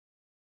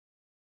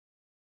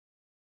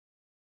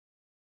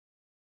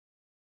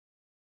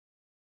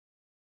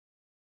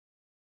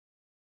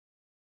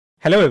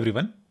Hello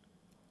everyone,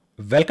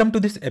 welcome to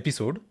this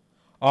episode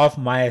of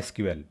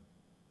MySQL.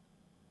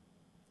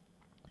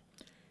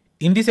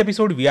 In this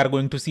episode, we are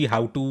going to see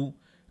how to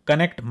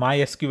connect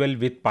MySQL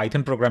with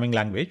Python programming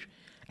language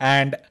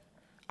and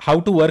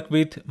how to work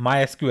with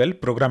MySQL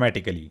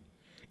programmatically.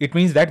 It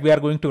means that we are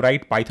going to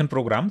write Python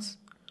programs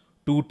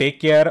to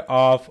take care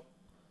of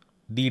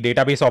the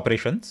database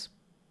operations.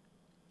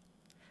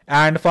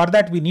 And for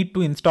that, we need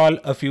to install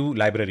a few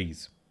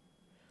libraries.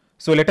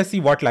 So let us see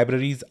what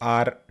libraries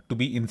are to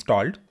be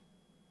installed.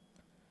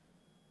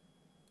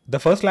 The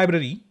first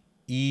library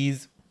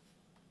is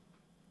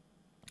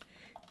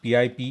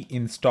pip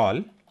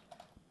install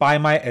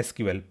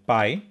PyMySQL.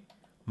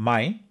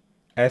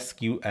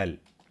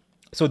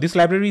 So this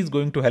library is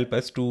going to help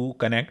us to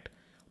connect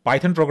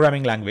Python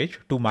programming language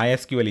to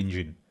MySQL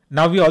engine.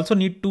 Now we also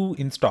need to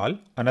install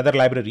another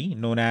library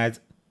known as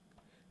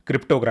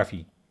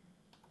cryptography.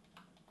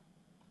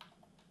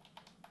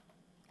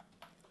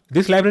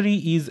 This library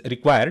is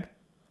required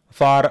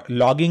for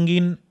logging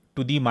in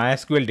to the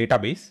MySQL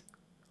database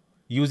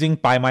using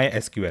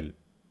PyMySQL.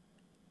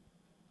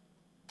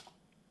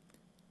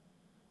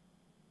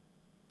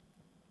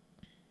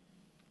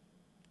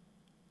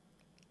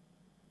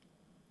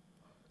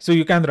 So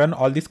you can run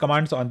all these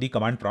commands on the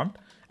command prompt.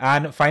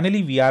 And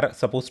finally, we are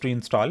supposed to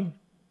install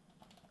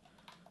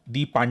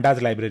the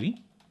pandas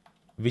library,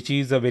 which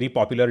is a very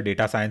popular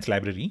data science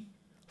library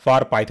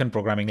for Python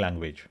programming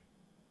language.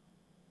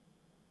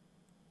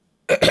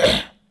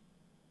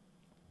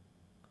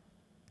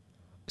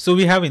 So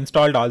we have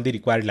installed all the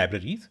required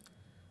libraries.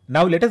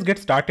 Now let us get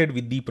started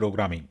with the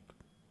programming.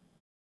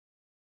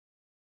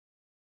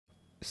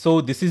 So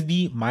this is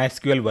the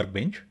MySQL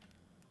workbench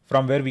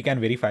from where we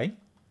can verify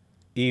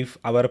if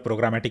our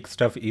programmatic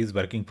stuff is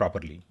working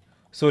properly.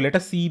 So let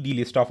us see the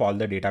list of all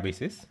the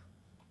databases.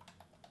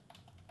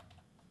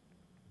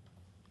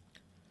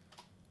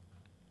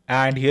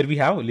 And here we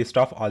have a list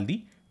of all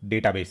the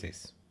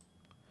databases.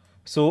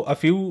 So a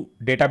few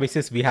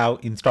databases we have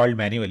installed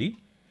manually,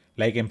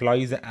 like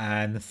employees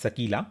and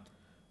Sakila.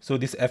 So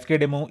this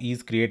FK demo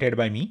is created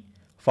by me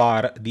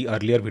for the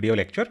earlier video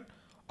lecture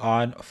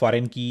on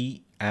foreign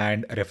key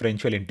and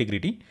referential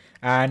integrity,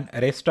 and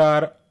rest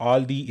are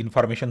all the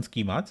information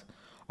schemas,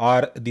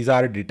 or these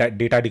are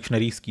data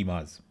dictionary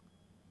schemas.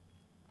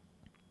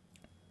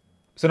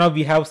 So now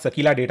we have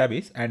Sakila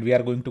database and we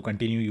are going to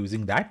continue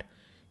using that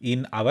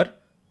in our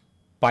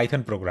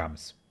Python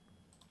programs.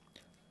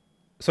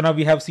 So now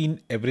we have seen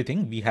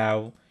everything. We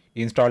have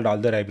installed all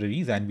the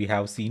libraries and we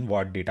have seen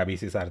what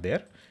databases are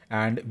there.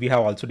 And we have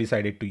also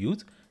decided to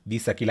use the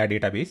Sakila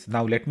database.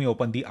 Now let me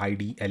open the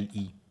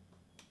IDLE.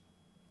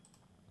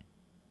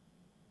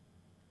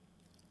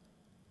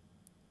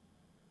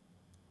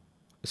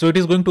 So it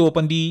is going to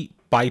open the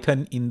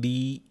Python in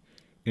the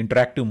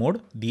interactive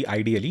mode, the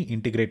IDLE,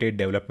 Integrated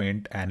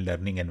Development and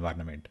Learning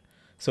Environment.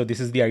 So this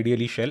is the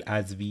IDLE shell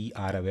as we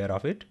are aware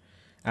of it.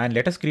 And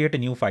let us create a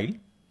new file.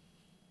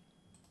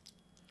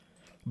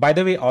 By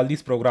the way, all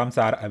these programs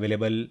are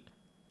available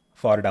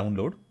for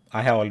download.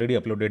 I have already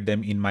uploaded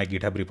them in my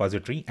GitHub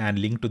repository, and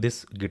link to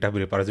this GitHub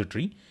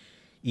repository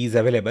is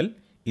available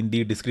in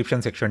the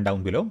description section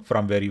down below,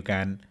 from where you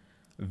can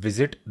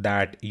visit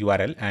that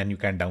URL and you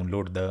can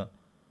download the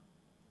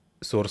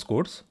source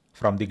codes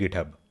from the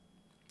GitHub.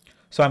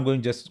 So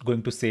I'm just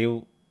going to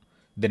save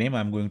the name.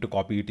 I'm going to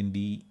copy it in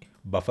the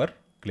buffer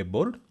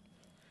clipboard,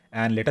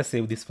 and let us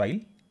save this file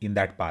in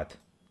that path.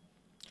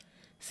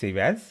 Save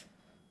as.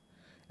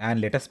 And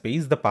let us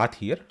paste the path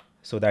here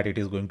so that it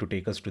is going to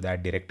take us to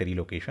that directory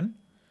location.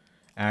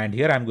 And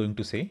here I'm going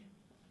to say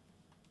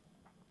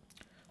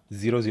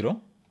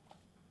 00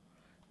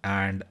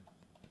 and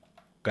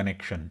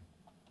connection.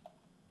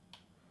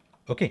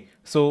 Okay,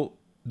 so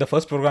the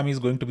first program is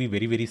going to be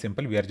very, very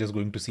simple. We are just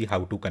going to see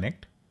how to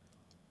connect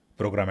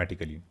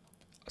programmatically.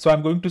 So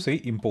I'm going to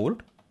say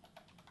import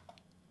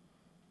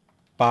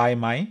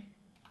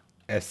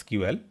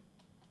PyMySQL.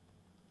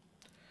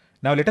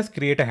 Now let us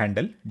create a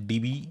handle.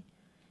 DB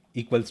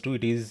equals to,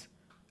 it is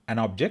an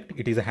object.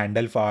 It is a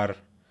handle for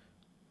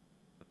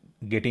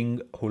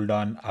getting hold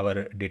on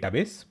our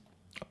database.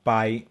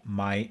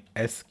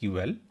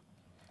 PyMySQL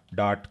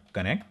dot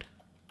connect.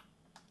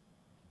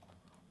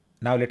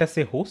 Now let us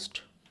say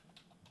host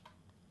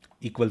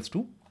equals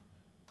to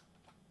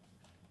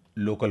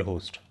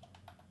localhost.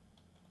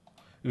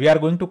 We are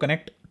going to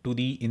connect to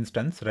the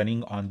instance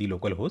running on the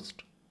localhost.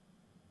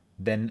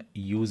 Then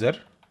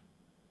user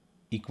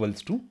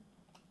equals to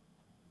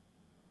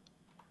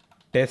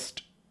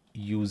test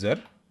user,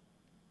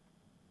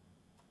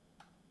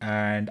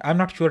 and I'm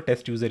not sure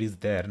test user is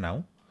there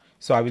now,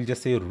 so I will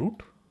just say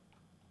root.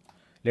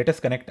 Let us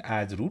connect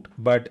as root,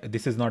 but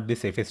this is not the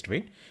safest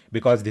way,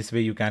 because this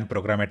way you can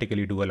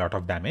programmatically do a lot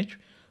of damage.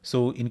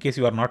 So in case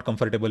you are not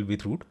comfortable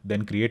with root,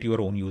 then create your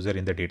own user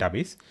in the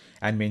database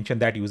and mention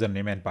that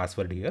username and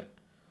password here.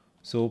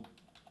 So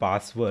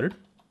password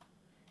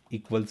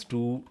equals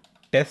to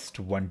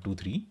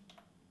test123,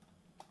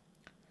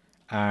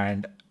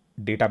 and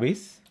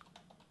database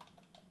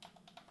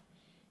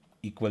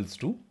equals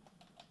to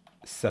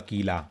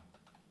Sakila.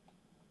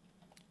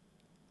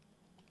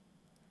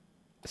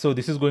 So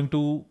this is going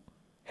to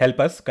help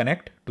us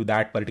connect to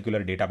that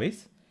particular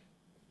database.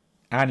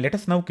 And let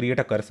us now create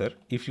a cursor.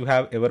 If you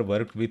have ever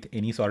worked with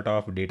any sort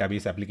of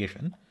database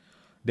application,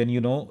 then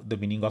you know the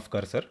meaning of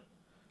cursor.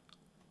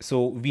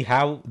 So we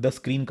have the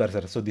screen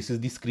cursor. So this is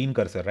the screen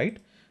cursor, right?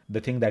 The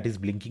thing that is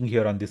blinking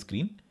here on the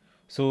screen.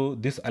 So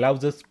this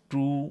allows us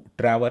to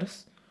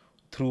traverse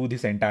through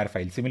this entire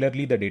file.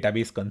 Similarly, the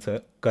database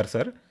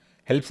cursor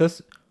helps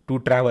us to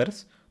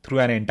traverse through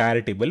an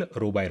entire table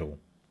row by row.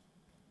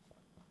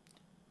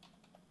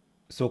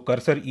 So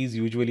cursor is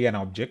usually an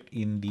object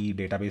in the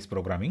database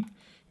programming.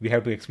 We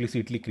have to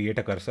explicitly create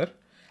a cursor,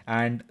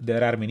 and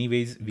there are many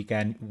ways we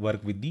can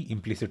work with the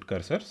implicit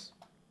cursors.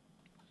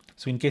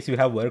 So in case you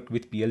have worked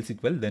with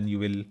PL/SQL, then you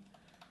will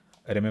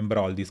remember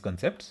all these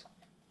concepts.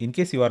 In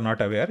case you are not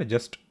aware,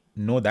 just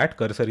know that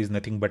cursor is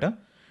nothing but a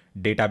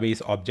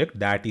database object.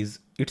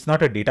 It's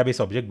not a database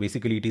object.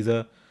 Basically, it is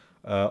a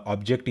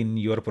object in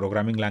your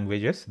programming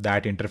languages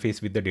that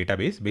interface with the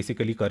database.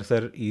 Basically,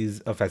 cursor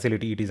is a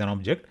facility. It is an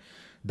object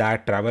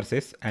that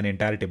traverses an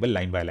entire table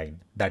line by line.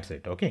 That's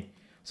it. Okay.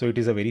 So it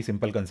is a very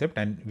simple concept,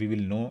 and we will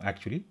know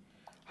actually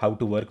how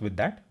to work with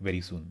that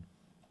very soon.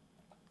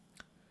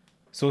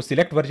 So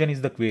select version is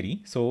the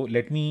query. So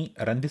let me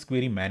run this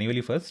query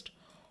manually first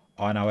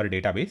on our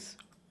database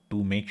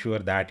to make sure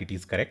that it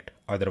is correct.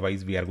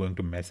 Otherwise we are going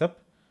to mess up.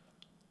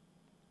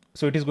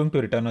 So it is going to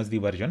return us the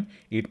version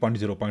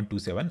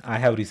 8.0.27. I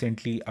have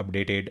recently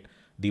updated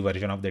the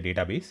version of the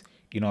database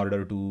in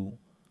order to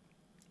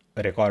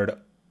record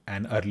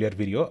an earlier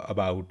video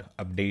about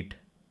update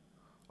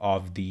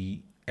of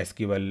the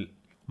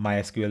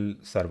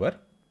MySQL server.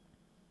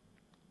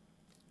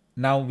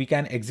 Now we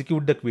can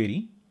execute the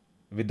query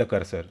with the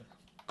cursor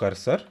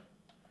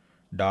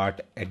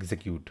dot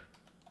execute,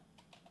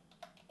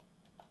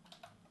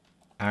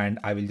 and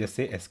I will just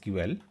say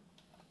SQL,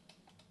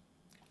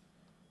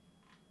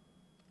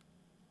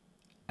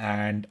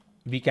 and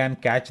we can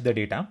catch the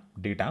data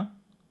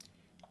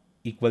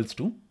equals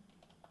to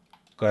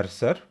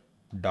cursor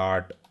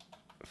dot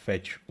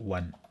fetch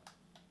 1.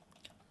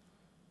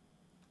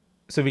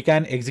 So we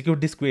can execute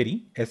this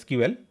query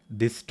SQL.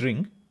 This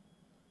string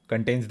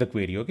contains the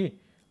query. Okay.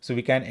 So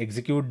we can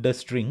execute the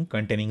string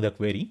containing the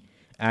query,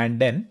 and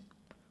then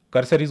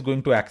cursor is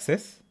going to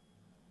access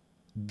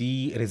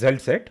the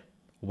result set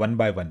one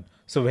by one.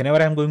 So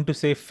whenever I'm going to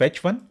say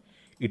fetch 1,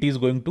 it is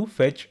going to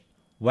fetch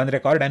one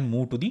record and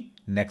move to the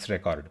next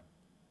record.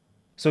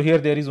 So here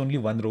there is only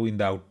one row in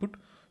the output.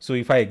 So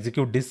if I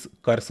execute this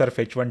cursor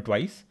fetch 1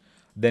 twice,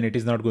 then it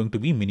is not going to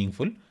be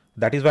meaningful.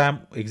 That is why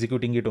I'm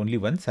executing it only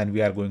once, and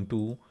we are going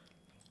to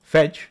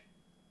fetch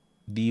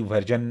the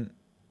version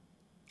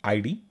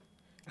ID,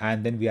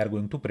 and then we are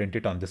going to print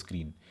it on the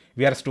screen.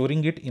 We are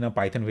storing it in a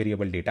Python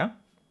variable data.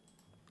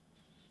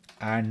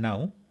 And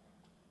now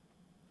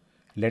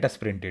let us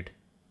print it.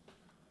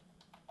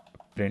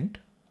 Print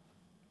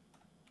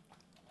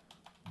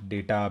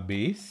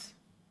database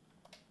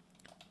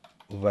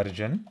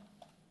version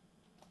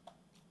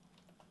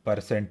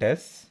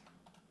 %s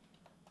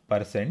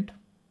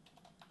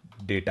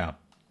 %data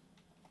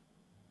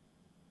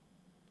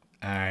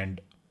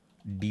and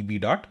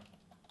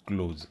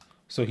db.close.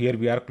 So here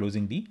we are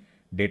closing the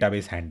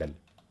database handle.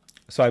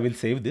 So I will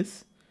save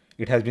this.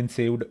 It has been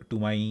saved to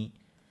my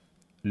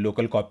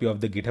local copy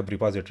of the GitHub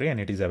repository, and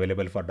it is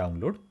available for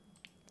download.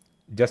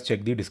 Just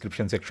check the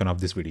description section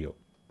of this video.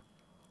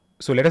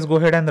 So let us go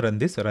ahead and run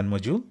this, run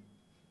module.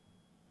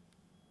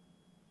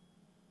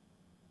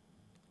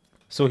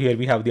 So here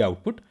we have the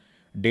output.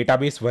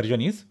 Database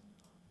version is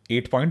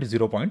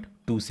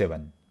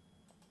 8.0.27.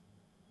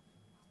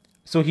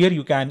 So here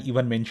you can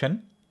even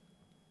mention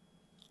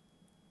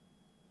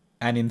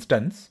an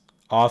instance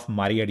of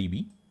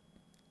MariaDB.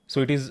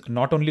 So it is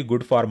not only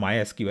good for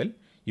MySQL,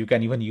 you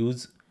can even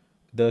use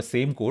the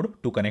same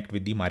code to connect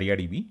with the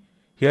MariaDB.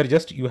 Here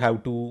just you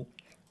have to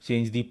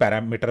change the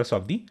parameters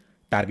of the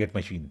target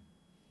machine.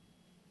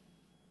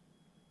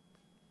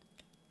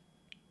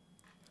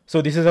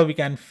 So this is how we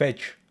can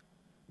fetch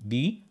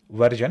the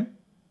version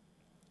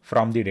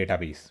from the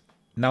database.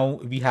 Now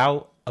we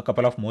have a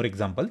couple of more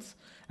examples,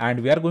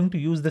 and we are going to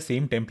use the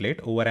same template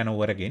over and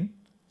over again.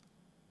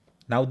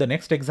 Now the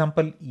next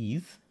example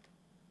is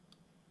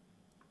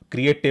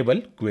create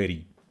table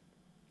query.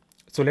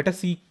 So let us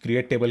see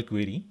create table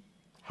query,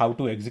 how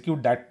to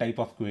execute that type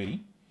of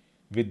query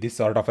with this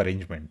sort of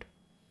arrangement.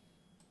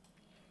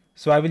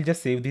 So I will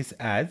just save this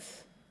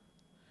as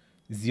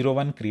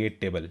 01 create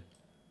table.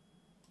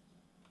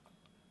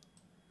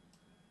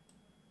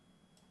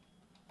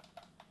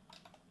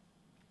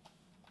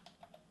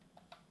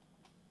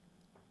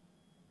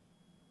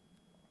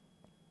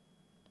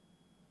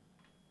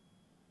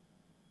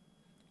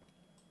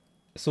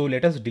 So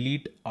let us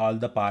delete all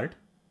the part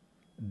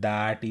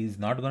that is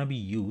not going to be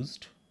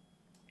used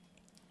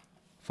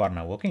for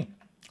now. Okay.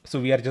 So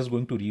we are just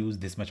going to reuse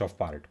this much of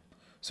part.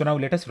 So now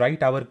let us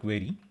write our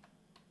query.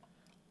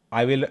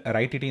 I will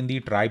write it in the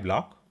try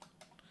block.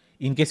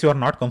 In case you are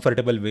not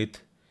comfortable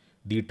with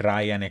the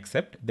try and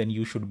except, then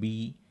you should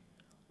be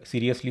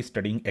seriously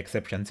studying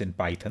exceptions in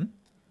Python.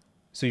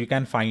 So you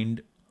can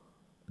find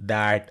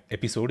that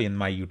episode in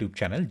my YouTube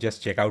channel.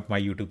 Just check out my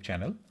YouTube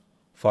channel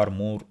for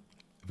more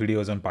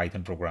videos on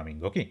Python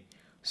programming. Okay,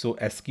 so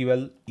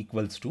SQL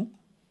equals to,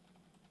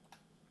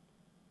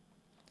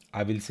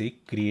 I will say,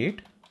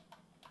 create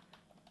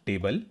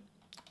table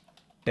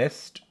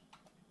test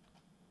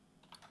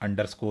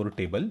underscore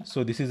table.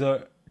 So this is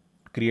a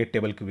create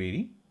table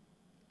query,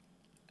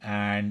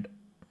 and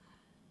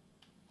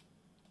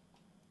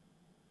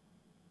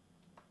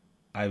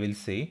I will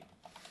say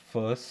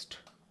first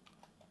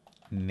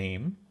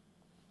name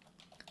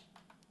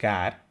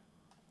char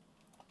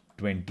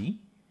 20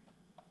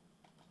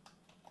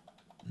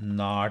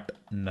 not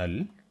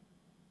null,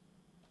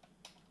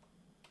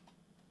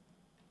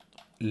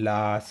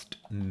 last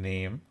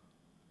name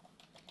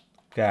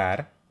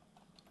char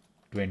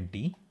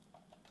 20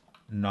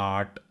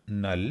 not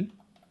null,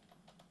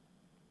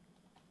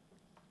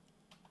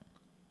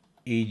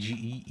 age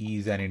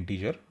is an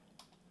integer,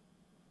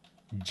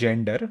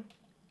 gender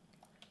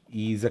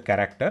is a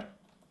character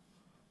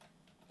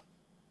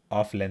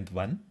of length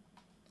 1,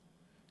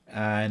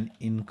 and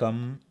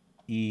income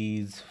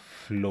is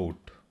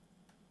float.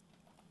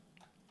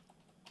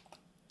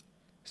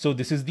 So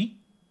this is the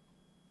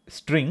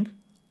string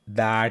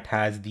that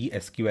has the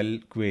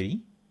SQL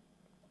query.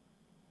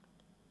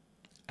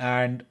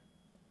 And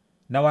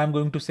now I'm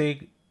going to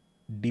say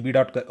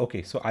db.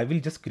 Okay, so I will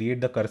just create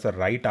the cursor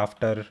right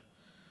after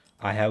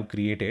I have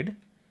created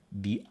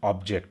the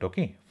object,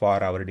 okay,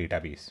 for our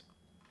database.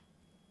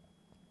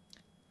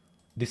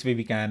 This way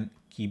we can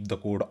keep the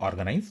code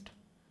organized.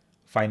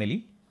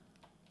 Finally,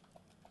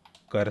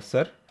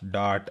 cursor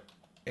dot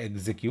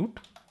execute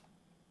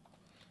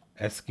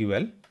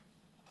SQL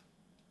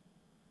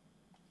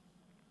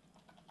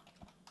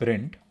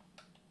print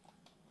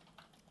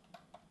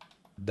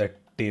the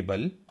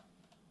table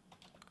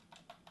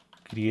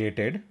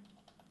created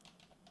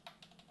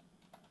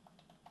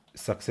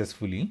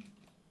successfully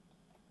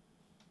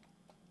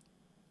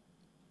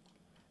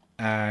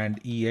and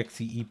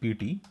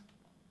exept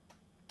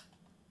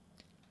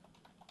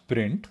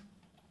print.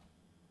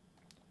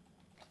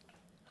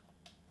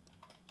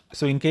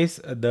 So in case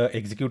the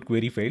execute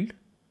query failed,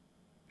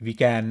 we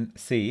can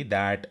say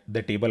that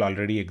the table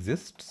already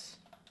exists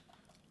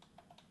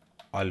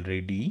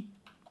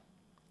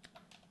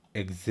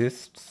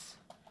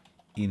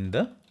in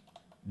the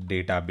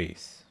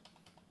database.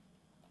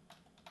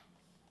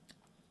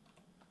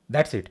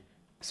 That's it.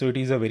 So it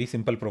is a very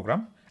simple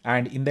program,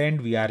 and in the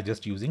end we are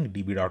just using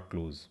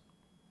db.close.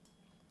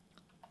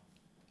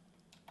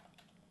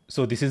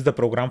 So this is the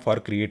program for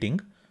creating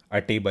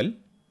a table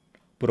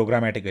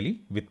programmatically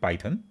with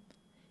Python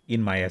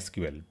in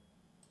MySQL.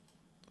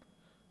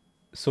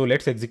 So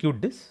let's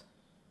execute this.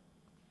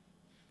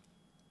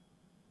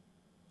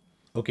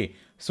 Okay,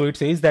 so it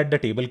says that the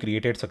table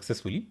created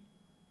successfully.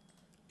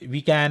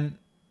 We can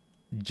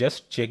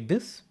just check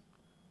this,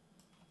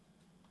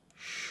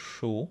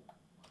 show,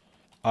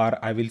 or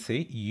I will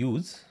say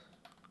use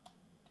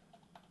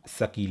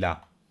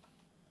Sakila.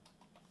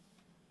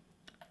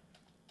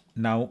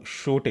 Now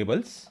show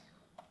tables.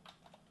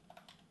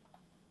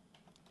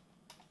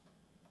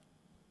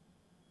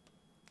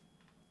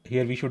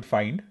 Here we should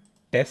find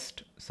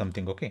test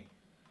something. Okay,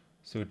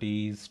 so it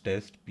is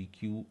test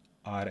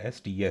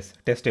PQRST. Yes,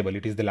 test table.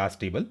 It is the last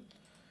table,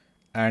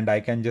 and I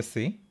can just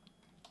say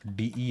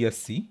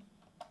DESC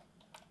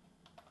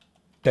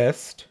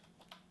test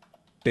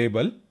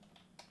table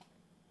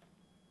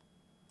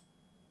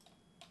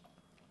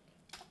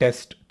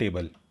test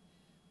table.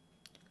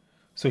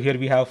 So here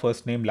we have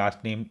first name,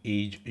 last name,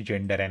 age,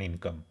 gender, and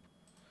income,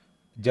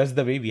 just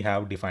the way we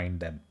have defined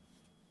them.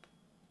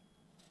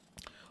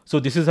 So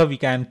this is how we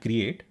can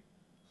create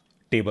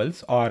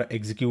tables or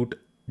execute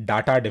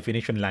data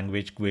definition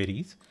language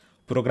queries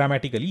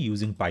programmatically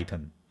using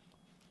Python.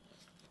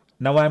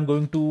 Now I'm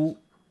going to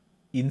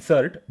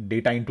insert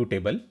data into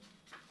table,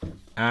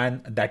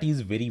 and that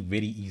is very,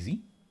 very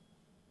easy.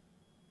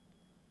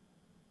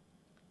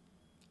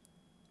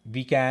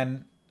 We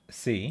can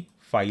say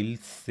file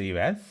save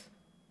as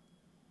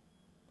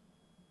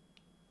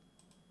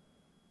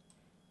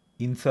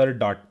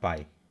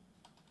insert.py.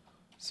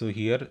 So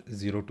here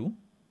 02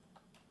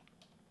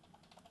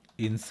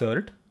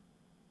 insert.py,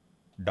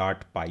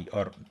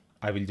 or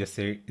I will just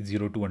say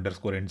 02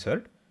 underscore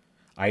insert.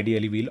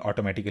 Ideally, we'll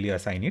automatically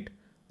assign it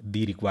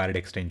the required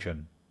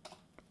extension.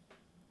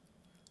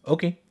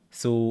 Okay,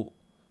 so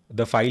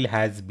the file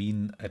has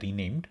been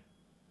renamed,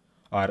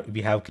 or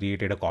we have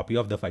created a copy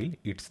of the file.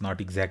 It's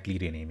not exactly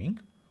renaming.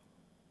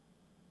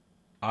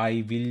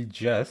 I will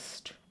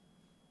just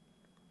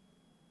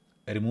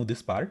remove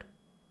this part.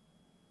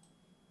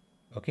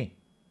 Okay.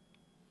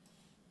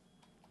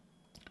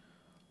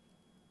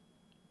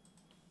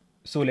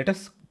 So let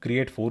us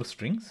create 4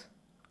 strings.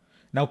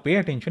 Now pay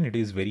attention, it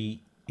is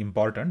very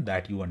important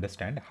that you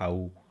understand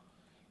how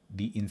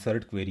the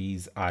insert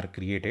queries are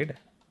created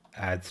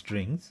as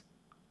strings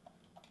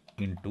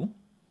into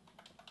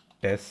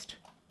test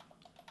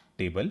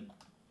table.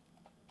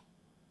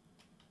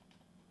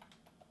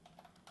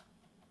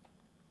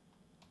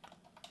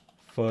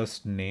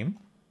 First name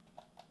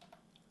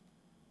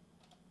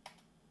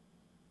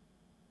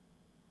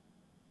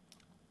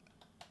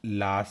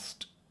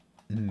last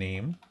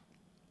name,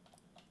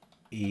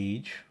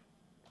 age,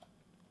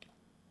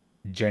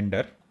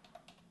 gender,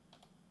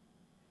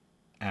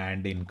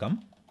 and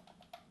income.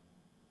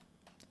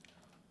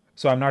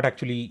 So I'm not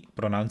actually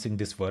pronouncing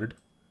this word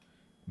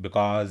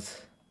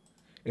because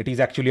it is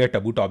actually a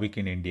taboo topic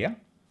in India.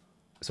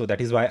 So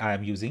that is why I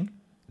am using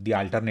the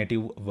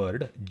alternative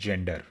word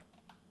gender.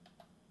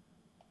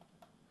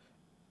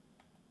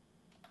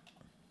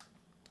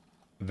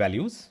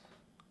 Values,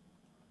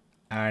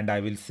 and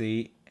I will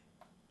say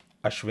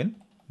Ashwin,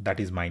 that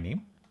is my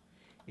name,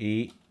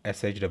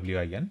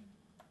 ASHWIN,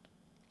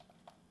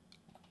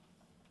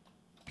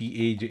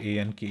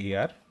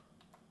 PAJANKAR,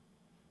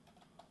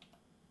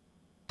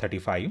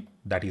 35,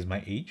 that is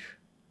my age,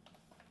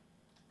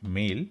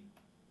 male,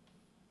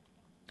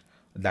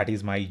 that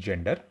is my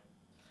gender,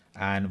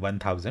 and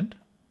 1000.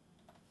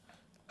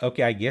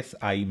 Okay, I guess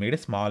I made a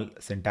small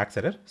syntax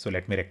error, so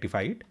let me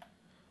rectify it.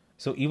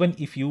 So even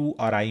if you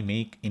or I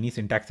make any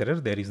syntax error,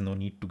 there is no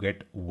need to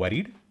get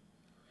worried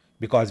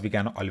because we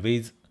can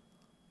always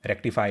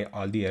rectify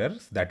all the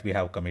errors that we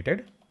have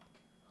committed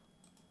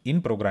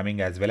in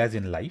programming as well as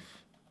in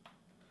life.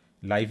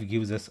 Life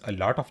gives us a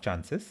lot of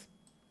chances.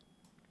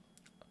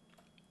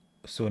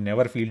 So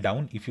never feel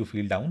down. If you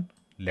feel down,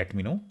 let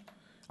me know.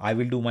 I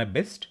will do my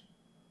best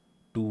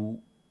to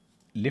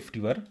lift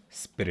your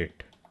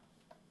spirit.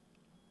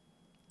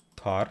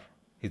 Thor,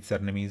 his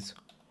surname is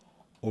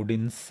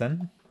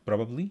Odinson,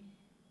 probably.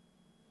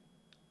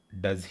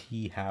 Does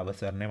he have a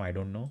surname? I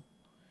don't know.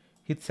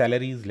 His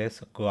salary is less.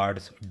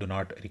 Gods do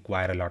not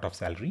require a lot of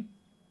salary.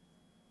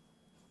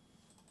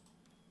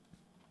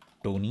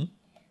 Tony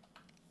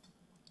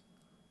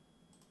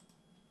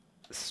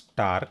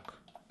Stark,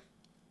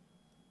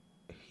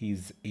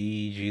 his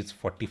age is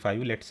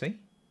 45, let's say.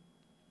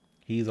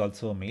 He is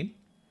also a male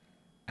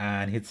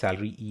and his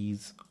salary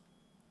is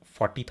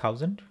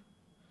 40,000.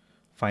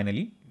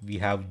 Finally, we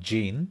have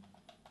Jane.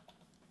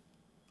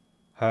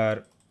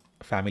 Her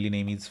family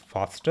name is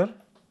Foster.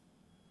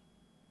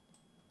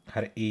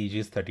 Her age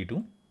is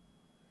 32.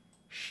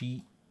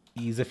 She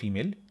is a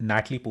female.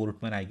 Natalie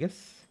Portman, I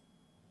guess.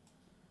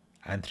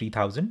 And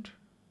 3,000.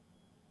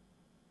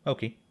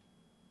 Okay.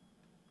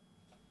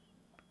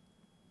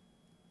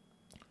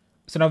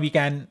 So now we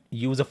can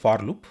use a for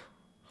loop,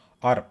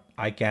 or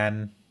I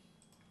can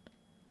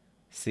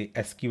say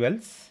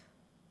SQLs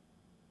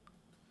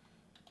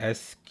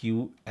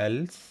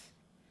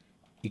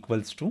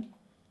equals to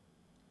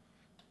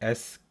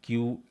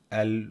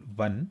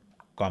SQL1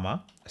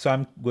 comma. So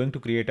I'm going to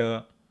create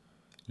a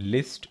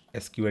list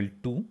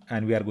SQL2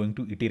 and we are going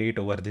to iterate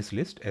over this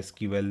list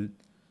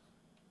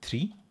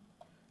SQL3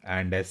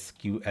 and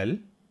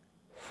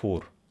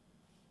SQL4.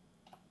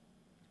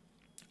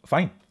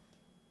 Fine.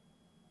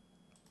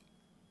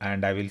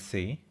 And I will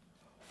say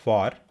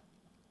for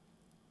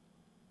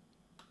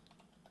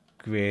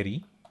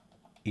query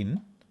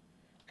in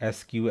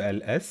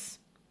SQLS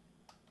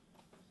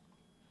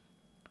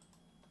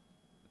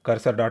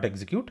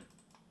cursor.execute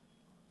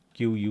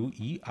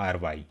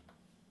QUERY.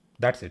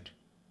 That's it.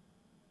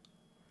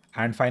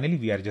 And finally,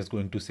 we are just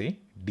going to say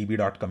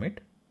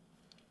db.commit.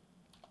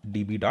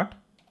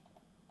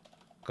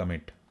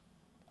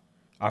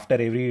 After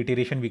every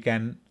iteration, we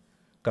can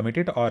commit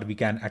it, or we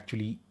can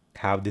actually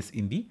have this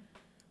in the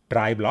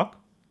try block.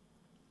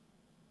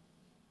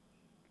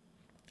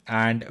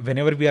 And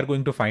whenever we are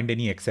going to find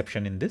any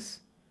exception in this,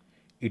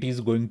 it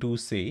is going to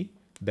say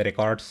the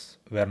records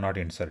were not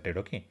inserted.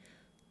 Okay.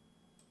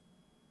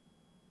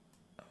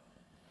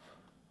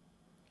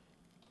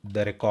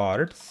 The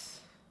records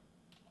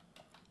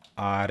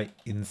are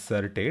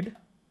inserted,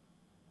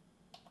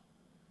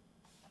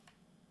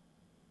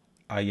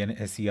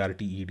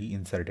 INSERTED,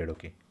 inserted.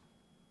 Okay.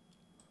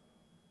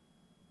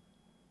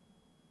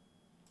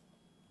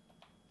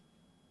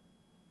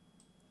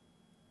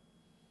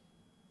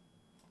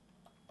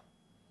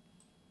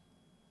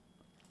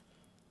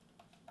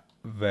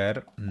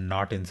 Were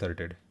not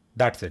inserted.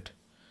 That's it.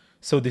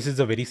 So this is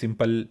a very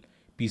simple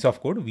piece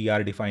of code. We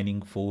are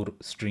defining 4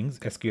 strings,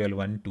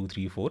 SQL1, 2,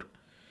 3, 4.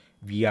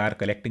 We are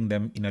collecting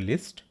them in a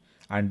list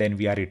and then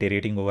we are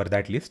iterating over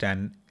that list,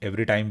 and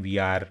every time we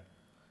are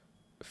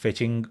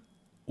fetching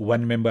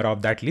one member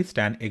of that list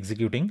and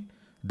executing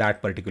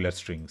that particular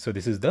string. So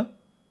this is the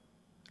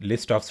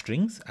list of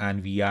strings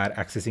and we are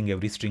accessing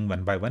every string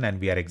one by one and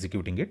we are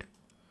executing it,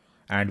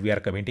 and we are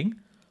committing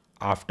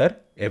after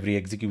every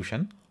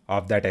execution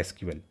of that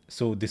SQL.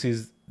 So this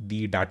is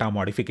the data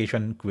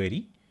modification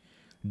query,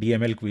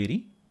 DML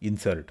query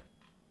insert.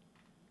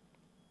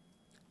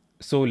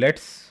 So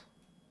let's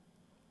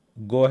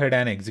go ahead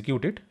and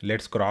execute it.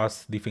 Let's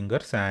cross the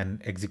fingers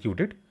and execute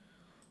it.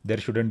 There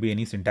shouldn't be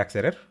any syntax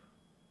error.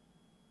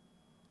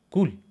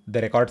 Cool.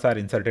 The records are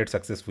inserted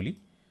successfully.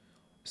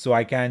 So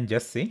I can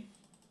just say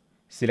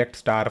select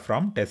star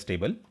from test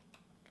table.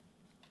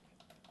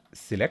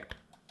 Select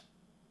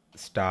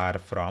star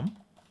from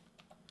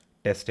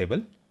test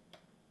table.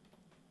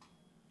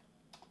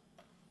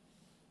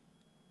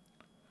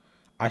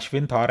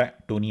 Ashwin, Thor,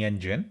 Tony and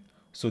Jen.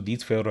 So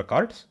these 4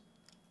 records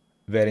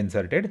were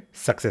inserted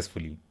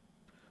successfully.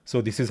 So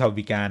this is how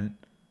we can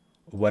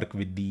work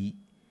with the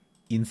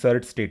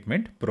insert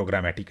statement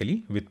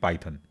programmatically with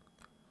Python.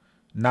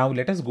 Now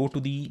let us go to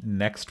the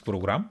next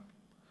program.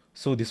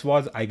 So this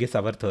was, I guess,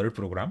 our third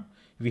program.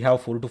 We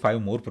have 4 to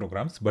 5 more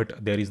programs,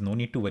 but there is no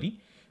need to worry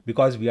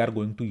because we are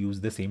going to use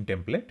the same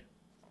template.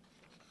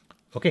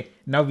 Okay,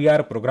 now we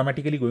are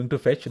programmatically going to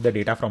fetch the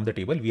data from the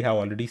table. We have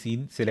already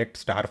seen select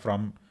star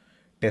from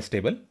test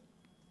table.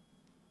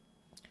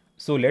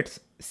 So let's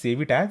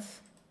save it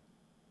as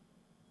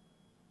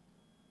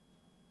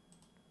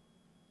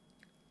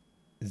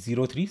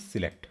 03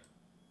 select.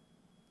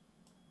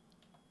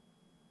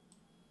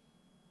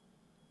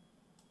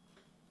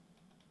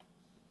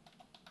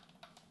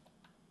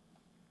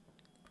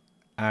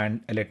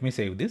 And let me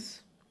save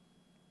this.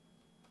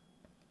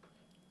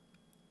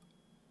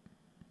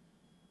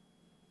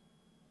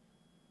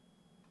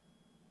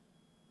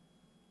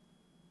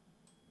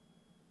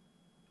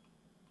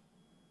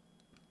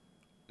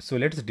 So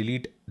let's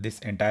delete this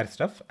entire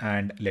stuff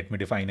and let me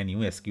define a new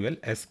SQL.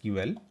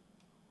 SQL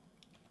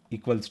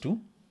equals to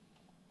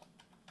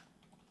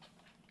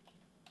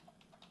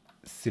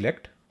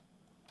select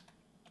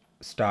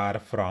star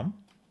from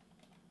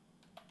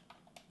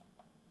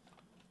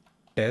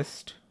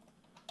test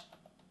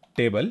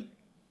table,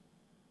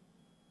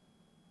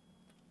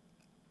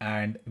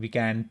 and we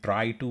can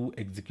try to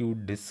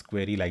execute this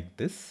query like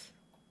this.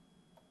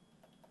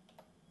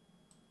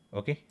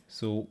 Okay,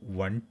 so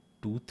 1,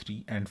 2,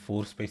 3 and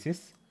 4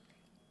 spaces.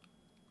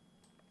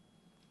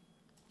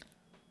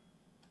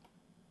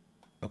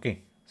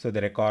 Okay, so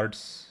the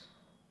records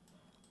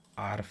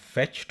are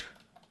fetched,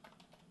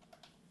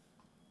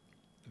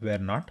 were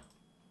not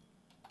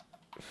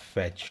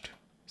fetched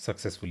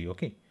successfully.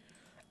 Okay,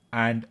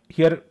 and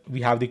here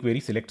we have the query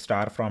select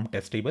star from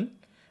test table,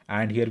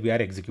 and here we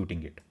are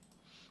executing it.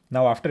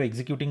 Now after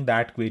executing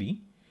that query,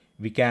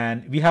 we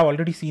have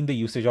already seen the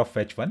usage of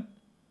fetch one.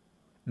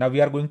 Now we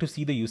are going to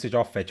see the usage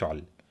of fetch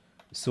all.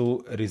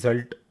 So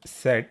result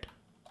set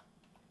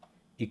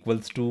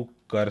equals to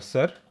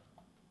cursor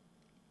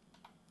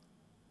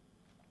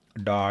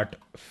dot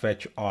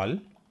fetch all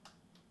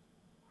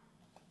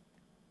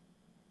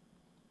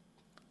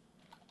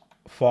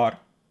for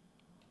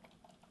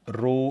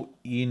row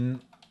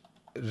in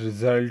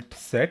result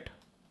set.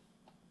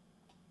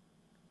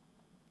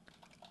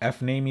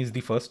 F name is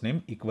the first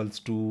name equals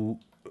to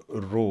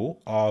row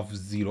of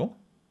 0.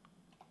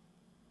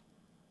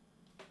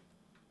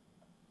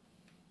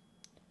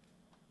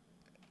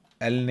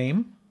 L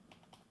name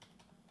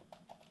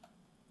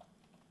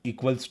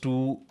equals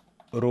to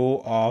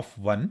row of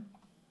 1.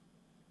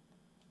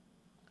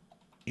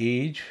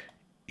 Age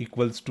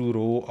equals to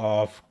row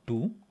of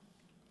 2.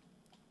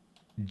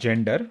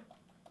 Gender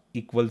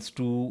equals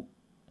to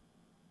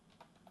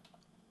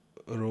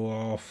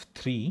row of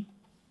 3.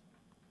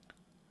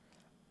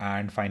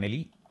 And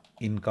finally,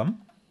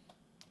 income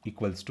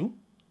equals to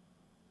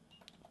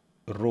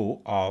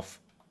row of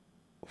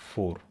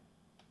 4.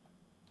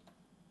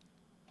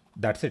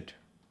 That's it.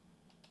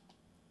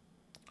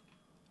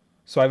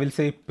 So I will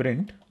say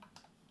print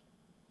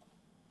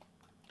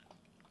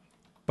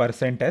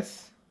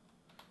 %s,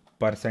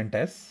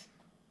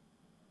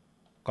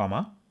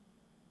 comma,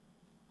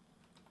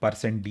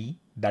 %d,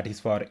 that is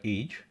for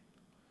age,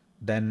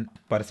 then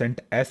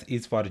 %s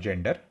is for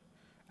gender,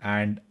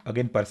 and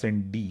again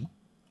 %d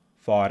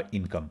for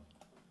income.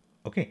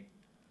 Okay,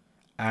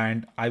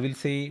 and I will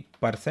say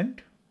 %.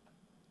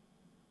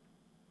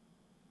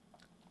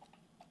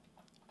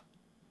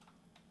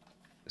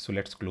 So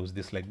let's close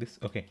this like this.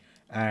 Okay,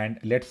 and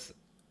let's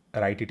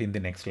write it in the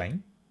next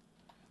line.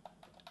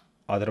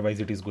 Otherwise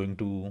it is going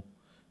to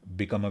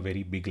become a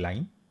very big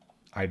line.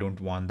 I don't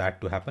want that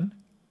to happen.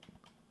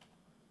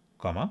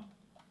 Comma,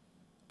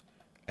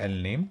 L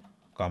name,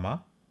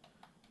 comma,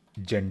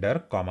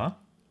 gender, comma,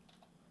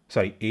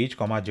 sorry, age,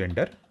 comma,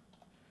 gender,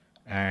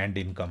 and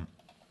income.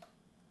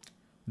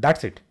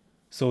 That's it.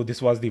 So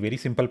this was the very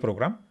simple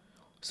program.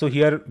 So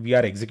here we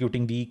are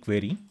executing the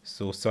query.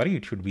 So sorry,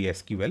 it should be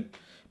SQL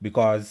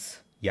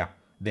because yeah,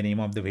 the name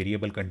of the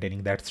variable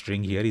containing that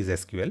string here is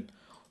SQL.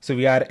 So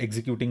we are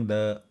executing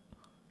the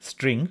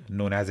string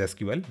known as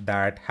SQL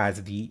that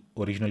has the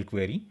original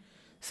query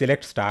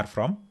select star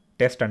from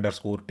test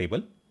underscore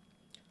table.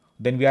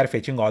 Then we are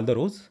fetching all the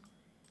rows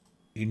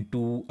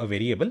into a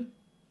variable,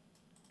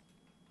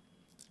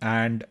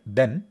 and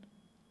then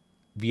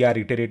we are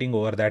iterating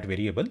over that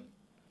variable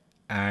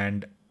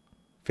and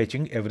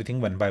fetching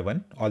everything one by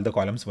one, all the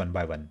columns one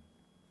by one.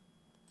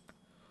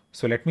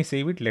 So let me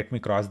save it. Let me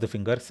cross the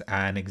fingers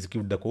and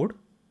execute the code.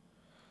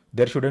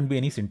 There shouldn't be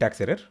any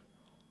syntax error.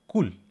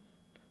 Cool.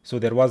 So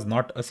there was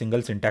not a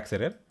single syntax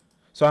error.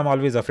 So I'm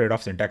always afraid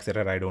of syntax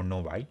error. I don't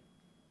know why.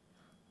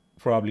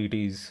 Probably it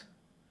is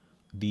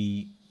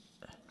the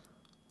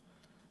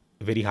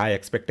very high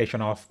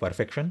expectation of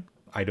perfection.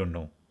 I don't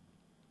know.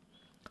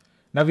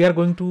 Now we are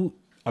going to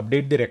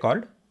update the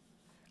record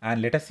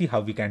and let us see how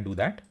we can do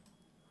that.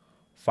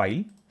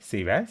 File,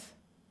 save as.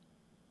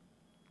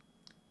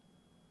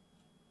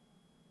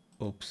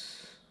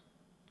 Oops,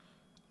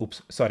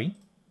 sorry.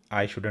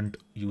 I shouldn't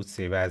use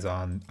save as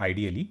on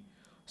ideally.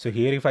 So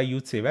here if I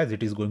use save as,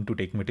 it is going to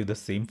take me to the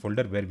same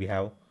folder where we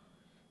have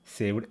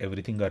saved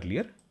everything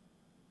earlier.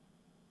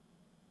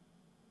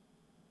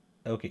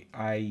 Okay,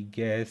 I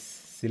guess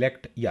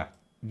select, yeah,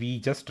 we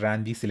just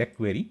ran the select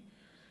query.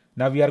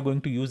 Now we are going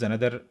to use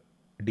another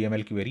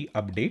DML query,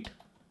 update.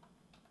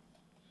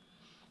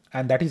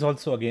 And that is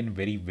also again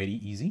very, very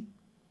easy.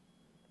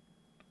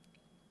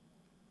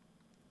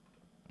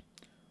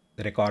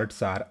 The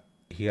records are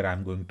here.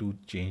 I'm going to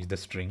change the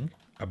string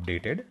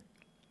updated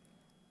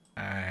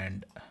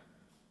and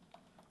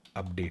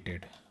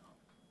updated.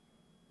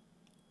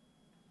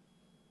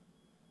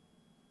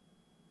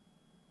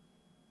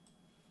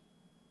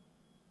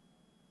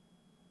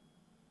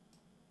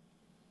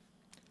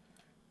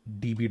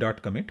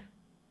 db.commit.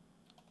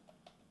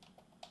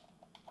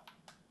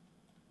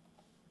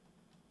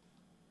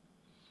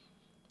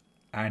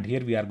 And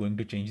here we are going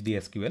to change the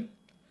SQL,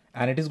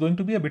 and it is going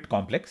to be a bit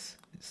complex.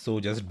 So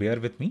just bear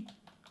with me.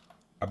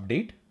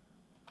 Update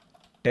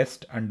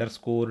test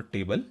underscore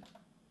table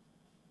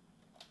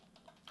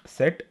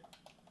set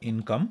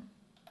income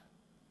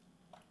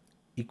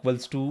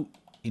equals to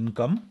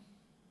income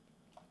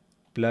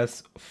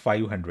plus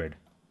 500.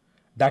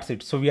 That's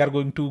it. So we are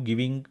going to give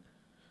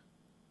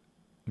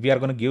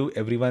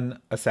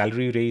everyone a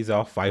salary raise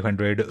of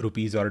 500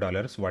 rupees or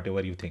dollars,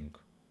 whatever you think.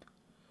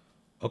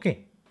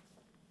 Okay.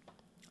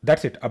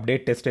 That's it.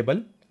 Update test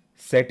table,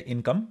 set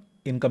income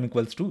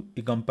equals to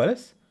income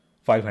plus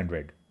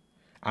 500.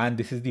 And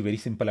this is the very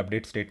simple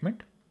update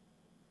statement.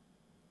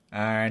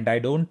 And I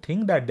don't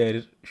think that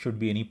there should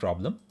be any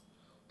problem.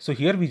 So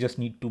here we just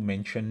need to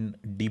mention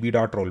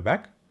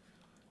db.rollback,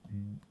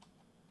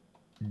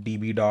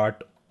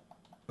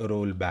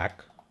 db.rollback.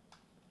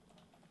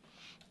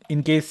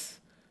 In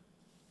case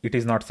it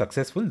is not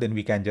successful, then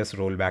we can just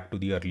roll back to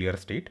the earlier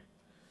state.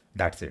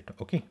 That's it.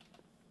 Okay.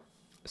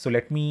 So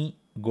let me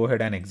go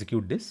ahead and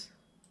execute this.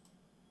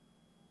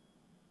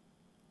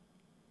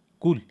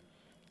 Cool.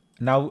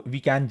 Now we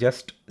can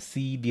just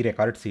see the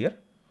records here.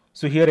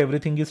 So here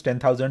everything is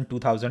 10,000,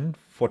 2,000,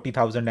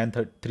 40,000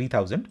 and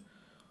 3,000.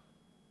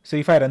 So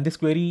if I run this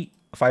query,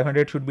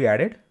 500 should be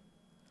added.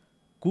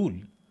 Cool.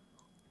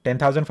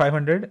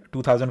 10,500,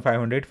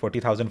 2,500,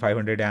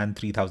 40,500 and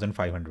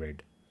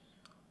 3,500.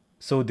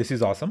 So this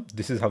is awesome.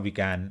 This is how we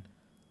can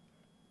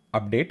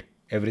update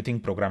everything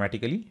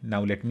programmatically.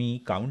 Now let me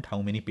count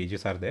how many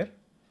pages are there.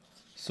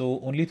 So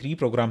only 3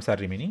 programs are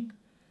remaining.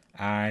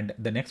 And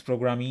the next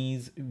program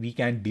is we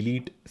can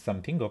delete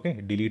something. Okay,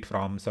 delete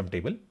from some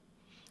table.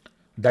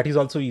 That is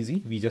also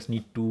easy. We just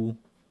need to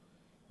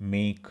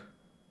make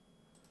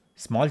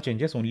small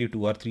changes. Only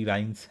 2 or 3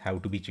 lines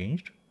have to be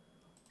changed.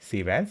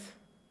 Save as.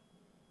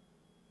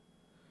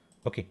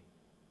 Okay.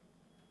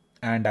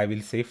 And I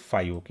will say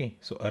 5. Okay.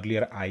 So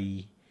earlier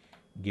I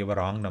gave a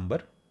wrong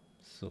number.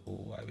 So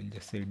I will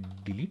just say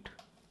delete.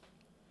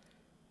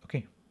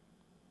 Okay.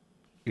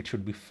 It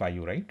should be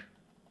 5, right?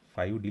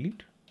 5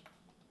 delete.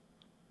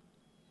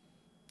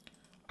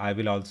 I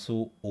will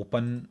also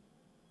open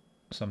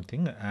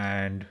something,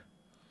 and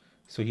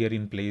so here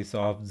in place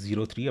of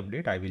 03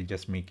 update, I will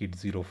just make it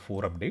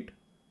 04 update.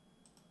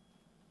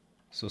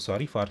 So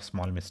sorry for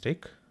small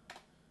mistake.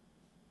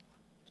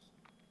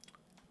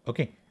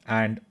 Okay.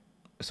 And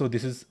so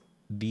this is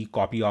the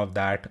copy of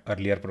that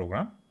earlier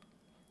program.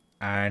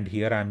 And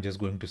here I'm just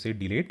going to say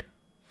delete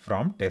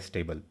from test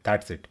table.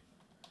 That's it.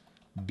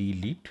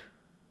 Delete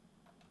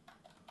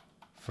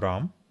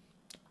from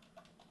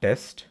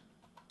test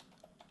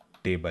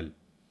table.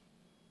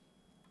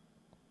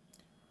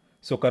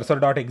 So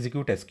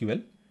cursor.execute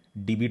SQL,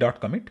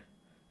 db.commit,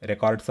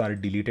 records are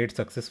deleted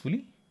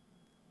successfully,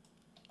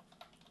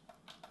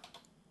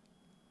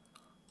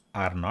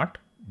 are not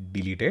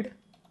deleted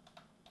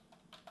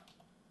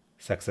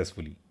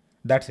successfully.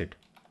 That's it.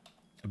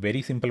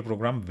 Very simple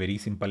program, very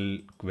simple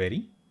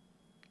query.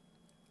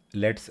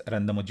 Let's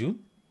run the module.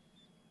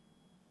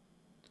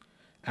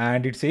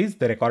 And it says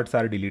the records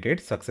are deleted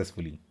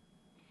successfully.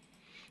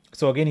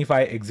 So again, if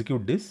I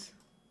execute this,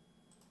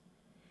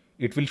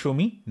 it will show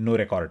me no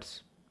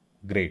records.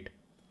 Great.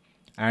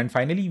 And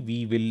finally,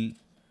 we will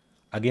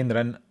again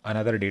run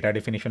another data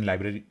definition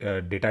library,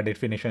 data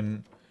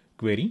definition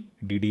query,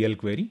 DDL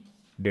query,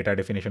 data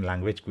definition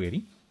language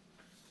query.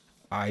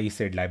 I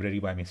said library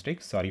by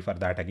mistake. Sorry for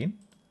that again.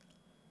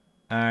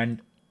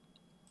 And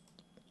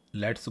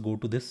let's go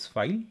to this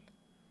file,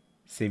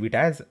 save it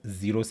as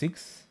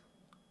 06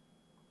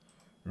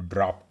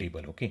 drop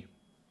table. Okay.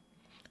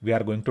 We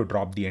are going to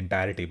drop the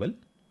entire table.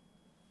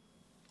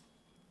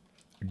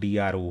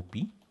 drop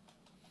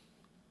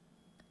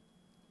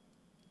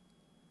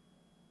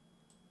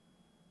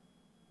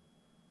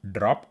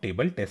drop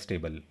table test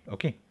table.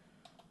 Okay.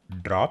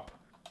 Drop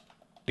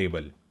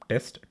table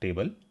test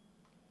table.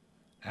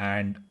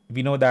 And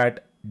we know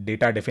that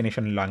data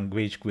definition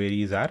language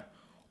queries are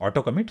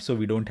auto commit. So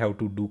we don't have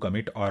to do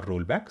commit or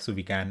rollback. So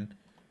we can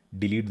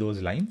delete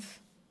those lines.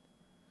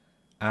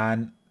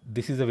 And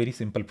this is a very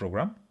simple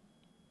program.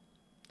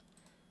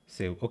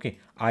 Save. Okay.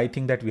 I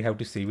think that we have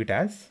to save it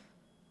as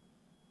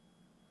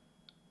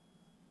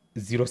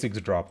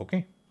 06 drop.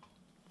 Okay.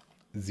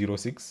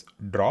 06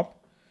 drop.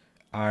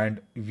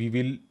 and we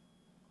will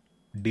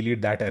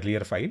delete that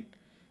earlier file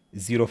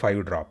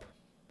 05 drop.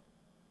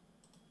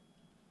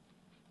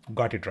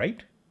 Got it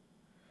right?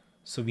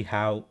 So we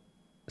have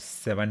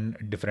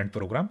 7 different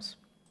programs.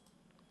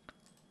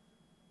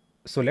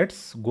 So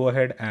let's go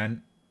ahead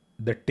and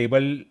the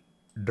table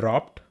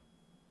dropped.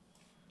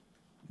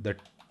 The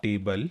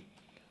table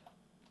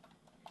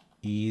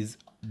is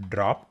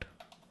dropped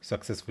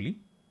successfully.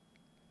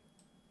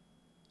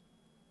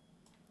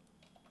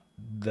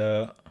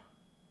 The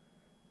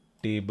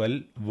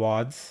table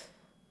was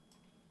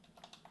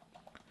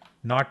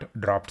not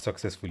dropped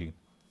successfully.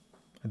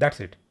 That's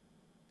it.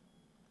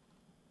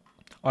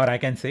 Or I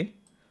can say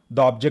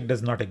the object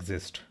does not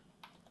exist.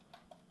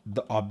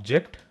 The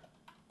object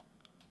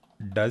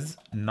does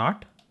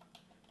not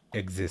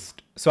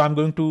exist. So I'm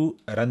going to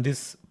run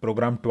this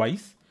program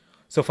twice.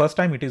 So first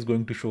time it is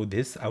going to show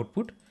this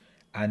output,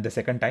 and the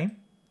second time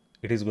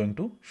it is going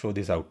to show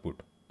this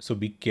output. So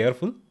be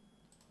careful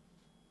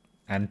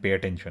and pay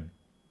attention.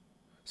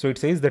 So it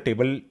says the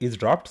table is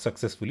dropped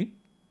successfully.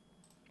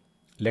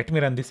 Let me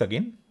run this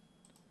again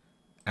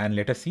and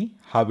let us see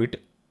how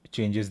it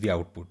changes the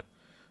output.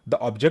 The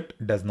object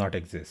does not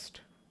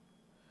exist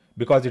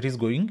because it is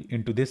going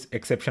into this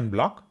exception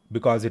block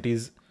because it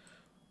is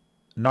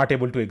not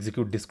able to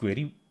execute this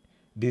query.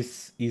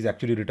 This is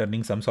actually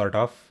returning some sort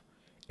of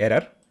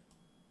error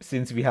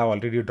since we have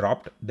already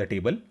dropped the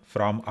table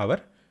from our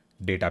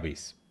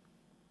database.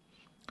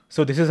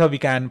 So this is how we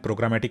can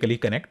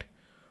programmatically connect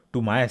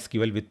to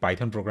MySQL with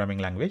Python programming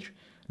language.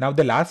 Now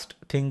the last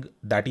thing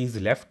that is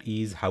left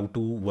is how to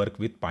work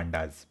with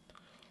pandas.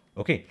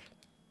 Okay.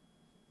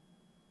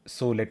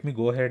 So let me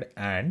go ahead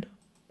and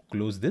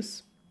close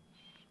this.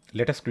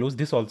 Let us close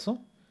this also.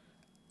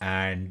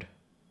 And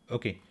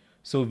okay.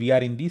 So we are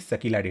in the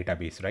Sakila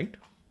database, right?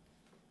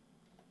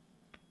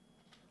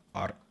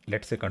 Or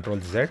let's say Control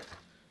Z.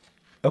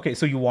 Okay,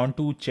 so you want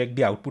to check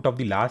the output of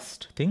the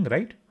last thing,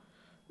 right?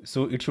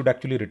 So it should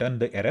actually return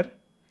the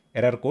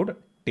error code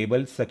table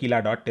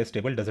sakila.test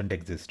table doesn't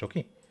exist.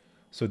 Okay,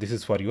 so this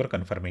is for your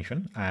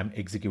confirmation. I am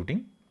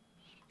executing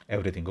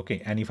everything.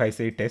 Okay, and if I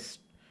say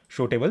test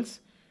show tables,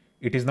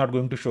 it is not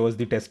going to show us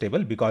the test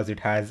table because it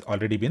has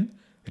already been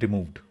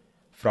removed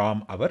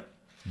from our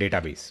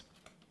database.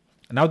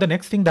 Now the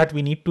next thing that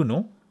we need to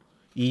know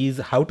is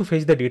how to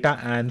fetch the data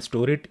and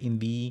store it in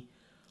the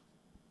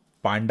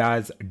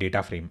pandas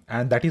data frame.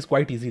 And that is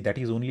quite easy. That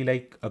is only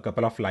like a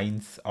couple of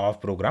lines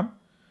of program.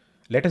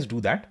 Let us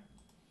do that.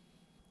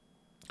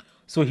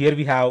 So here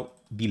we have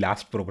the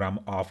last program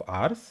of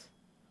ours.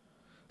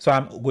 So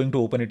I'm going to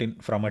open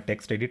it from a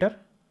text editor.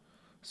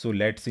 So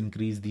let's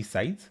increase the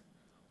size.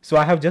 So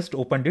I have just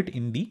opened it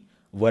in the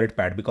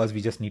WordPad because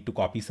we just need to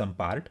copy some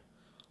part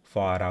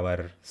for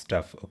our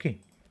stuff. Okay.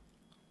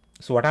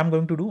 So what I'm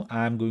going to do,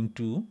 I'm going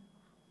to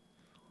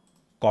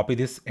copy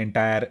this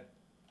entire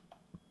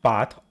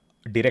path,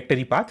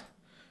 directory path.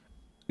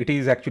 It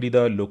is actually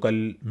the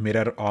local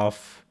mirror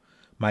of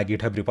my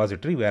GitHub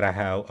repository where I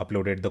have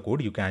uploaded the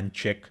code. You can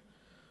check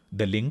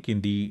the link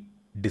in the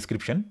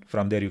description.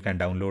 From there you can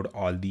download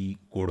all the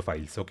code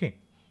files. Okay.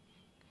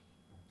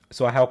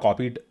 So I have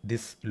copied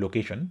this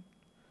location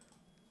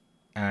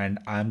and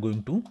I'm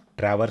going to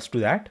traverse to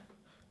that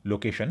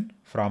location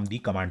from the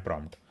command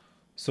prompt.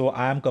 So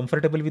I am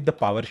comfortable with the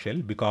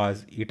PowerShell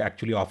because it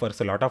actually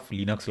offers a lot of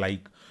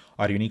Linux-like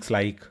or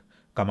Unix-like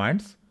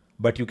commands,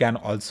 but you can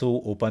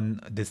also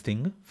open this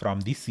thing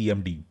from the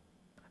CMD,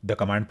 the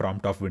command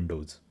prompt of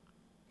Windows.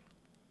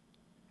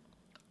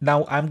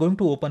 Now I'm going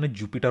to open a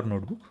Jupyter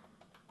notebook.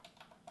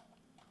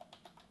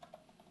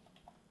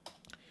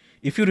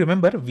 If you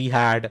remember, we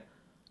had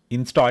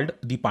installed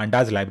the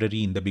pandas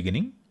library in the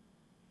beginning.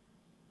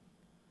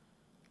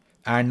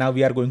 And now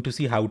we are going to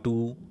see how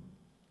to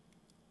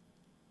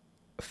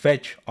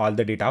fetch all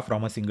the data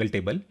from a single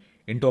table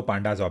into a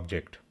pandas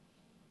object.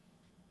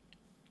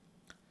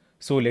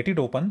 So let it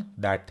open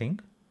that thing.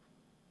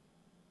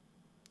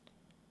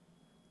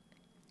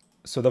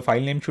 So the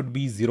file name should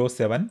be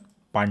 07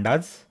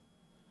 pandas.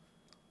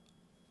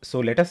 So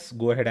let us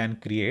go ahead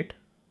and create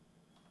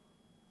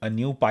a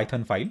new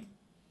Python file.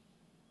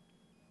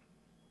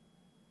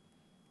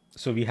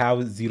 So we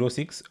have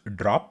 06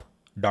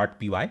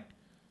 drop.py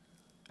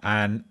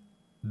and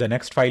the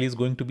next file is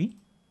going to be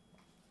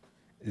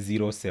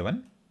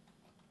 07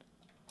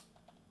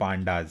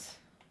 pandas.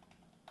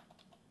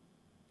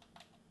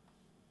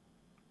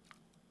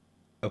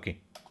 Okay.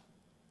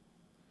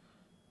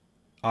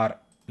 Or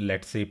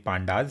let's say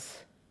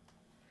pandas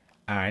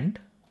and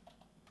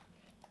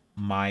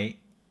MySQL.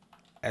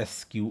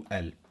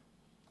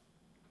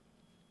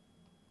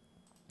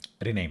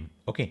 Rename.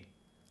 Okay.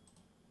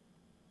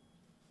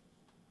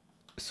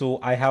 So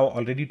I have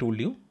already told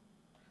you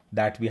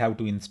that we have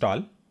to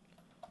install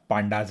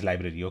pandas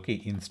library.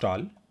 Okay,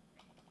 install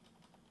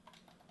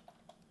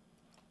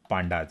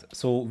pandas.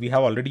 So we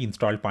have already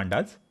installed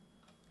pandas,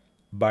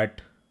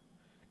 but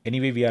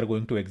anyway, we are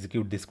going to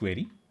execute this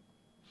query.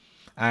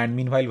 And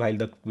meanwhile, while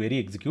the query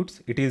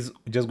executes, it is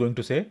just going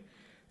to say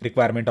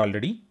requirement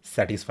already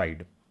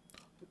satisfied.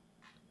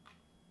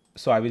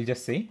 So I will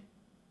just say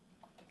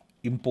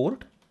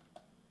import,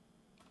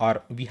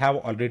 or we have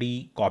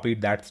already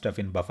copied that stuff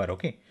in buffer.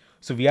 Okay,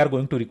 so we are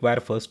going to require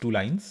first 2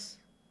 lines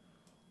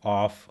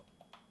of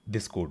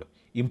this code.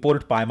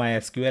 Import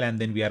PyMySQL, and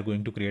then we are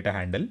going to create a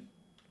handle.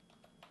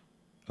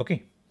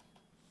 Okay,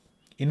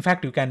 in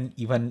fact you can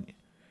even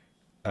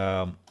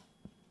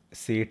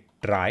say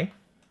try,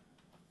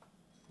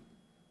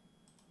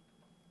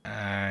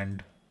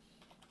 and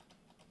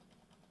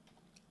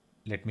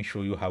let me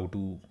show you how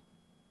to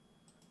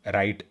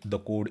write the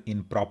code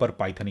in proper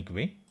Pythonic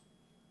way.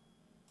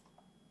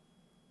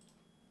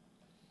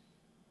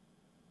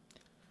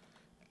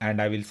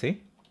 And I will say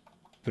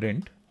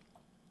print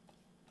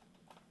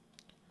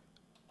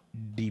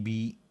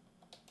DB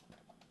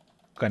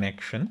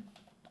connection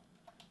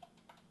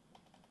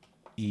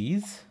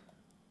is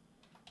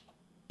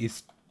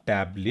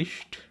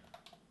established.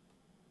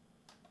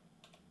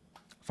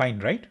 Fine,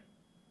 right?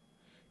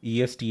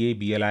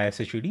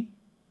 ESTABLISHED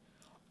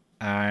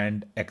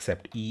and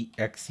except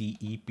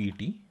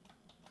EXCEPT.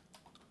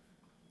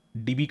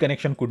 DB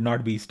connection could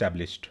not be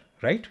established,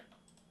 right?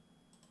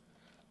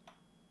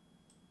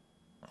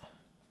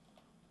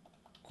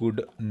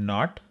 Could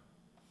not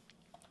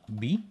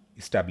be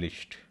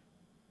established.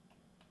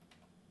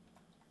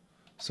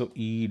 So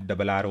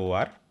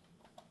ERROR.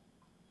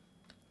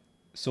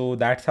 So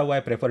that's how I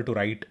prefer to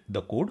write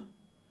the code.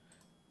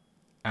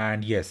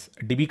 And yes,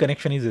 DB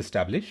connection is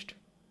established.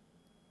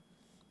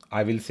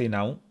 I will say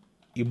now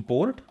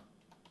import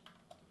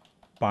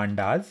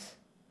pandas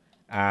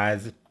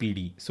as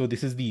PD. So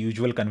this is the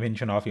usual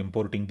convention of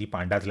importing the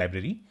pandas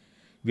library.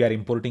 We are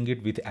importing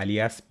it with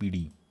alias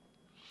PD.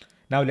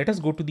 Now let us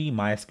go to the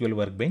MySQL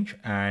workbench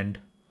and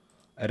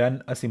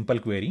run a simple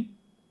query.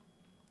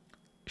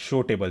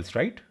 Show tables,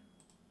 right?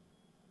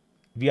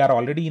 We are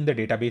already in the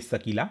database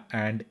Sakila,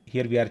 and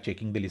here we are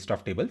checking the list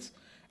of tables,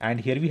 and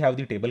here we have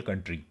the table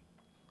country.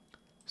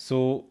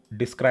 So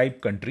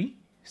describe country,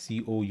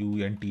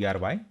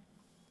 COUNTRY.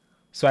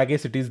 So I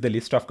guess it is the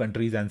list of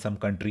countries and some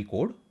country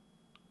code.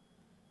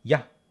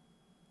 Yeah.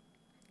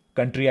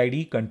 Country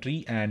ID,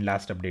 country, and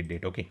last update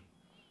date. Okay.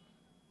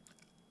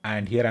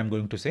 And here I'm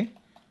going to say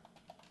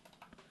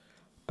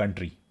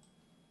country.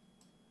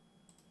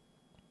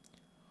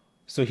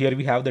 So here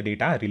we have the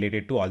data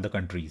related to all the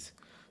countries.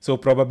 So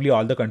probably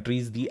all the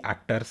countries the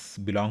actors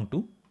belong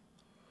to.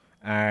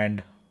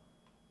 And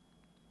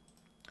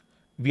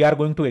we are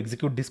going to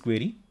execute this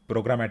query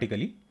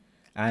programmatically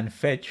and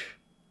fetch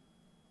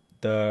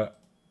the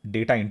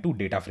data into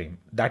data frame.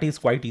 That is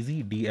quite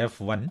easy.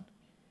 df1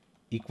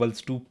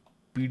 equals to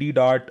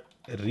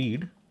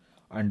pd.read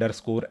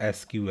underscore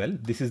SQL.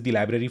 This is the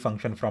library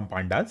function from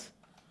pandas.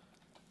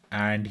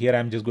 And here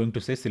I'm just going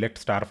to say select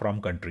star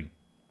from country.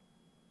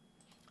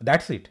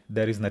 That's it.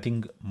 There is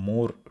nothing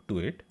more to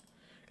it.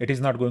 It is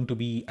not going to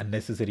be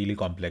unnecessarily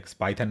complex.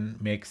 Python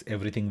makes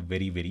everything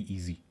very, very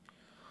easy.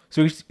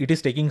 So it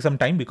is taking some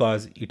time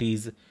because it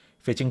is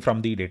fetching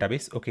from the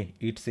database. Okay,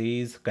 it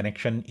says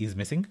connection is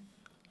missing.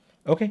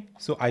 Okay,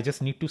 so I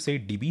just need to say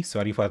DB,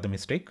 sorry for the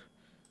mistake.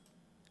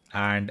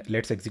 And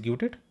let's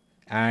execute it.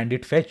 And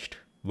it fetched.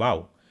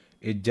 Wow,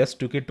 it just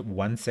took it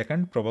 1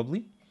 second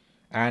probably.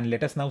 And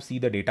let us now see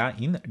the data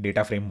in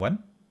data frame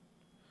 1.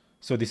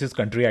 So this is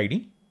country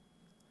ID,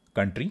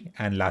 country,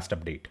 and last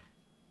update.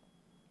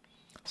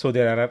 So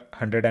there are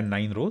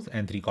 109 rows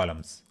and 3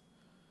 columns.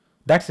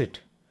 That's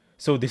it.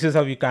 So this is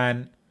how you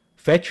can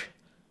fetch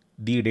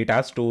the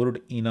data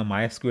stored in a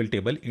MySQL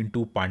table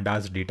into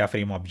pandas data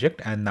frame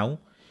object. And now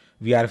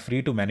we are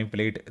free to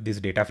manipulate this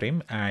data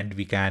frame and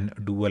we can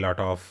do a lot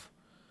of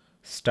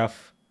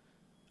stuff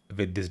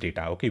with this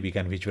data. Okay, we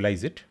can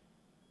visualize it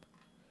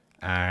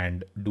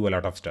and do a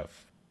lot of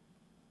stuff.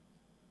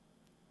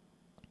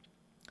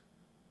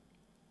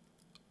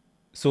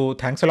 So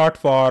thanks a lot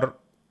for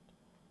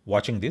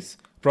watching this.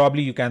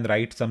 Probably you can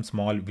write some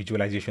small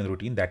visualization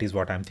routine. That is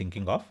what I'm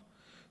thinking of.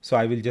 So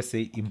I will just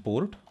say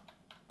import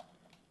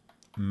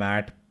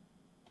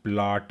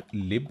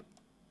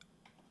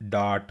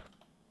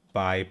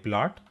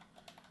matplotlib.pyplot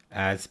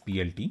as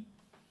plt.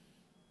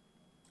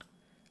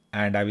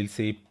 And I will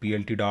say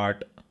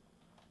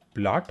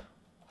plt.plot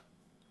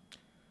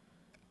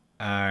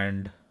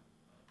and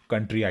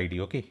country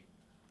ID. Okay.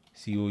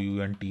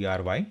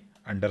 COUNTRY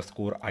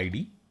underscore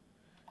ID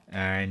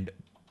and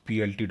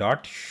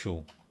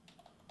plt.show.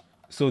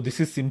 So this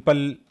is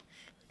simple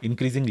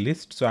increasing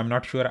list. So I'm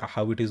not sure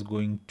how it is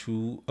going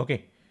to,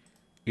 okay.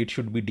 It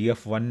should be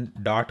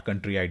df1 dot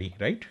country ID,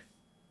 right?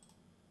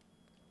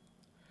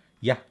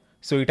 Yeah.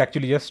 So it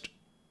actually just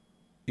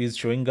is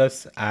showing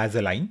us as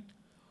a line,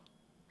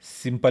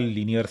 simple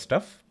linear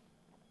stuff.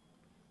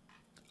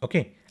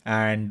 Okay.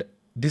 And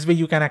this way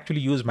you can actually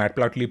use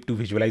matplotlib to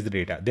visualize the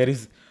data. There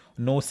is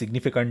no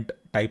significant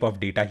type of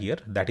data here.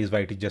 That is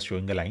why it is just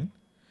showing a line,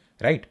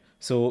 right?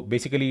 So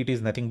basically it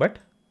is nothing but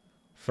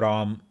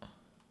from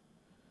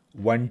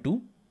 1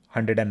 to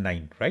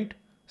 109, right?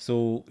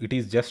 So it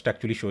is just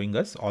actually showing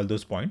us all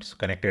those points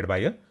connected by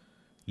a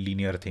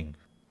linear thing.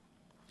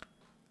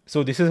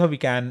 So this is how we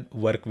can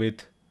work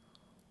with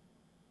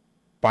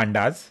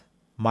pandas,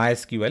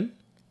 MySQL,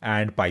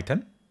 and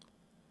Python.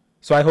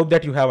 So I hope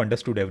that you have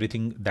understood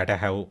everything that I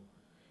have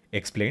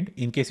explained.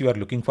 In case you are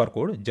looking for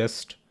code,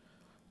 just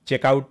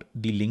check out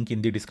the link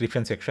in the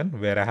description section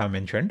where I have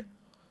mentioned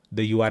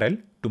the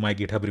URL to my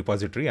GitHub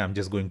repository. I'm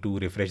just going to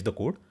refresh the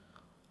code.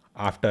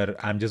 After,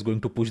 I'm just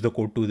going to push the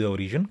code to the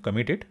origin,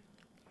 commit it.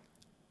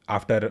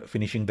 After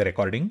finishing the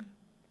recording,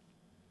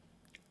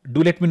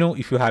 do let me know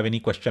if you have any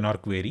question or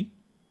query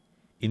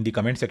in the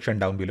comment section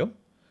down below.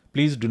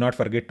 Please do not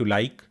forget to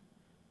like,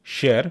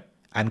 share,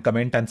 and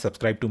comment and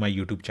subscribe to my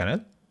YouTube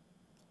channel.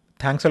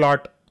 Thanks a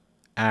lot,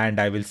 and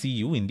I will see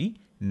you in the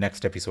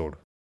next episode.